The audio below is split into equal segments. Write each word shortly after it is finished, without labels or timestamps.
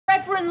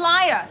reverend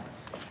liar.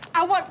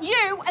 I want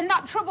you and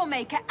that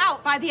troublemaker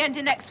out by the end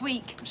of next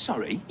week. I'm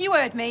sorry. You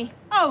heard me.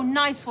 Oh,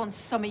 nice one,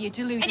 Summer, you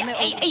deluded little...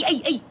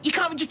 Hey, you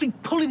can't just be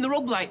pulling the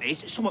rug like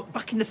this. Someone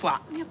back in the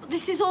flat. Yeah, but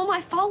this is all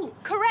my fault.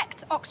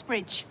 Correct,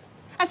 Oxbridge.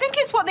 I think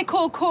it's what they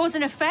call cause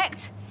and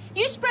effect.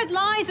 You spread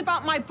lies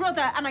about my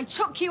brother and I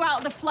chuck you out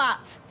of the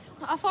flat.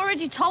 I've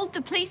already told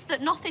the police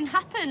that nothing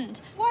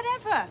happened.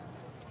 Whatever.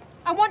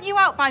 I want you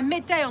out by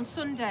midday on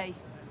Sunday.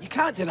 You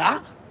can't do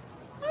that.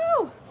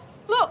 Oh,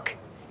 look.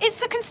 It's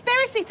the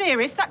conspiracy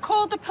theorists that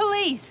called the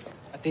police.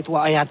 I did what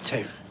I had to.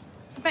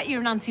 I bet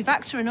you're an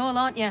anti-vaxxer and all,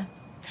 aren't you?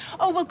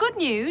 Oh, well, good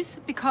news,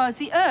 because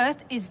the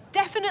Earth is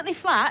definitely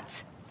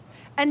flat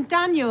and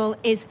Daniel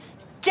is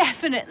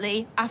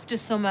definitely after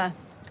Summer.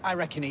 I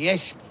reckon he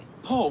is.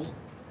 Paul,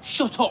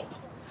 shut up.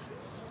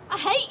 I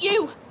hate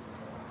you.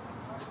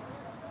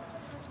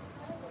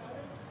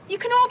 You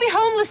can all be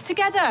homeless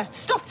together.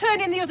 Stop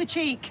turning the other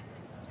cheek.